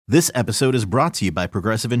This episode is brought to you by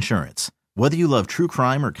Progressive Insurance. Whether you love true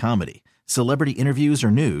crime or comedy, celebrity interviews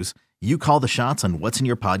or news, you call the shots on what's in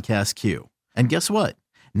your podcast queue. And guess what?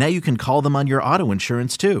 Now you can call them on your auto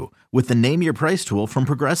insurance too with the Name Your Price tool from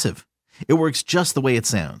Progressive. It works just the way it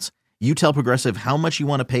sounds. You tell Progressive how much you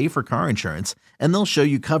want to pay for car insurance, and they'll show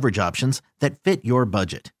you coverage options that fit your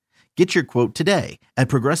budget. Get your quote today at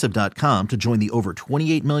Progressive.com to join the over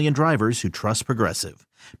 28 million drivers who trust Progressive.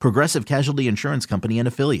 Progressive Casualty Insurance Company and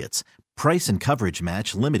Affiliates. Price and coverage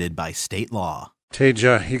match limited by state law. Tage,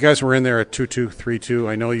 you guys were in there at 2-2, 3-2.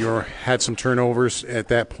 I know you had some turnovers at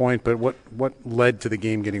that point, but what led to the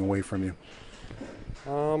game getting away from you?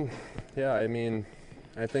 I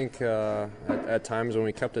think at times when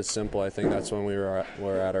we kept it simple, I think that's when we were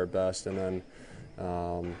at our best. And then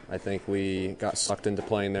I think we got sucked into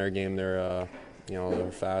playing their game. They're a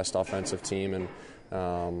fast offensive team, and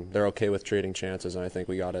they're okay with trading chances. And I think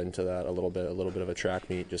we got into that a little bit of a track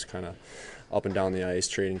meet, just kind of up and down the ice,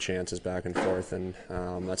 trading chances back and forth. And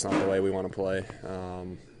that's not the way we want to play.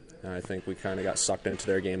 And I think we kind of got sucked into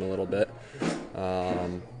their game a little bit.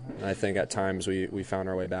 I think at times we found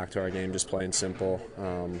our way back to our game, just playing simple,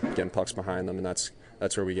 getting pucks behind them, and that's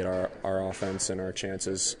where we get our offense and our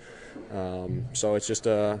chances. So it's just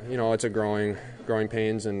it's a growing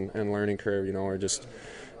pains and learning curve. We're just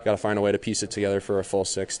got to find a way to piece it together for a full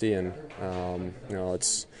 60, and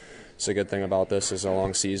it's a good thing about this is a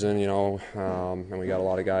long season, and we got a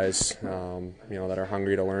lot of guys, that are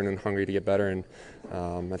hungry to learn and hungry to get better, and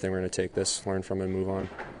I think we're going to take this, learn from it, and move on.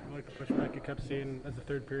 Like the pushback you kept seeing as the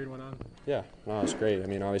third period went on? Yeah, no, it's great. I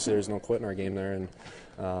mean, obviously there's no quit in our game there, and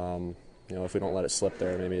if we don't let it slip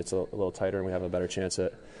there, maybe it's a little tighter and we have a better chance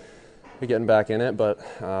at getting back in it. But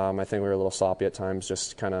I think we were a little sloppy at times,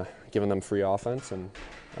 just kind of giving them free offense, and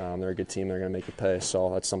they're a good team. They're going to make you pay,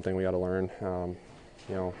 so that's something we got to learn.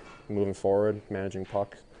 Moving forward, managing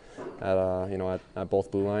puck at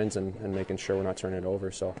both blue lines and making sure we're not turning it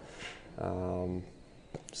over. So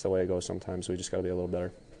it's the way it goes sometimes. We just got to be a little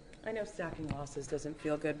better. I know stacking losses doesn't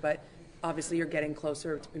feel good, but obviously you're getting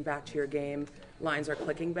closer back to your game. Lines are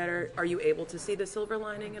clicking better. Are you able to see the silver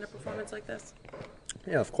lining in a performance like this?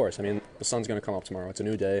 Yeah, of course. I mean, the sun's going to come up tomorrow. It's a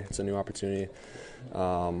new day. It's a new opportunity.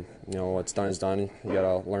 What's done is done. You got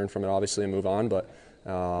to learn from it, obviously, and move on. But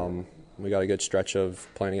we got a good stretch of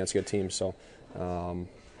playing against good teams. So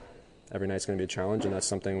every night's going to be a challenge, and that's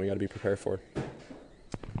something we got to be prepared for.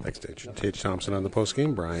 Thanks, Tage. Tage Thompson on the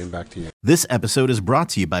postgame. Brian, back to you. This episode is brought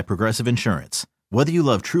to you by Progressive Insurance. Whether you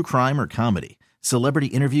love true crime or comedy, celebrity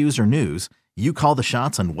interviews or news, you call the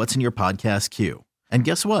shots on what's in your podcast queue. And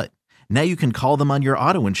guess what? Now you can call them on your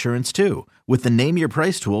auto insurance too with the Name Your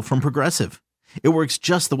Price tool from Progressive. It works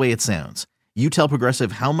just the way it sounds. You tell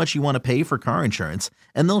Progressive how much you want to pay for car insurance,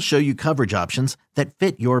 and they'll show you coverage options that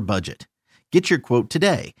fit your budget. Get your quote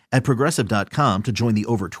today at Progressive.com to join the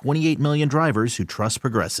over 28 million drivers who trust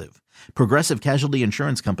Progressive. Progressive Casualty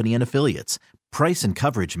Insurance Company and Affiliates. Price and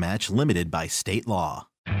coverage match limited by state law.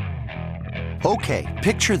 Okay,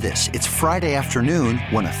 picture this. It's Friday afternoon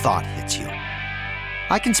when a thought hits you.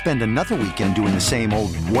 I can spend another weekend doing the same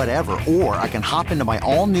old whatever, or I can hop into my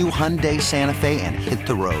all-new Hyundai Santa Fe and hit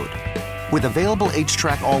the road. With available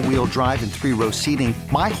H-Track all-wheel drive and 3-row seating,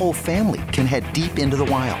 my whole family can head deep into the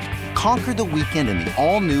wild. Conquer the weekend in the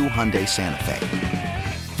all-new Hyundai Santa Fe.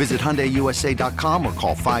 Visit HyundaiUSA.com or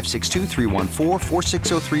call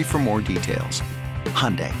 562-314-4603 for more details.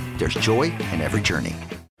 Hyundai, there's joy in every journey.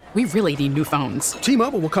 We really need new phones.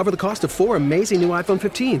 T-Mobile will cover the cost of 4 amazing new iPhone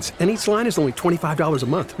 15s, and each line is only $25 a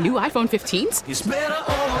month. New iPhone 15s? It's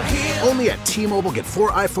better over here. Only at T-Mobile, get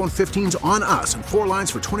 4 iPhone 15s on us and 4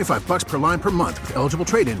 lines for $25 per line per month with eligible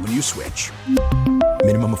trade-in when you switch.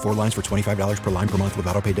 Minimum of 4 lines for $25 per line per month with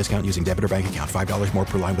autopay discount using debit or bank account. $5 more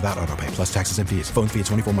per line without autopay, plus taxes and fees. Phone fee at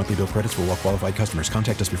 24 monthly bill credits for well-qualified customers.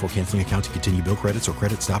 Contact us before canceling account to continue bill credits or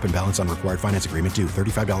credit stop and balance on required finance agreement due.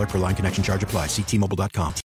 $35 per line connection charge applies. See T-Mobile.com.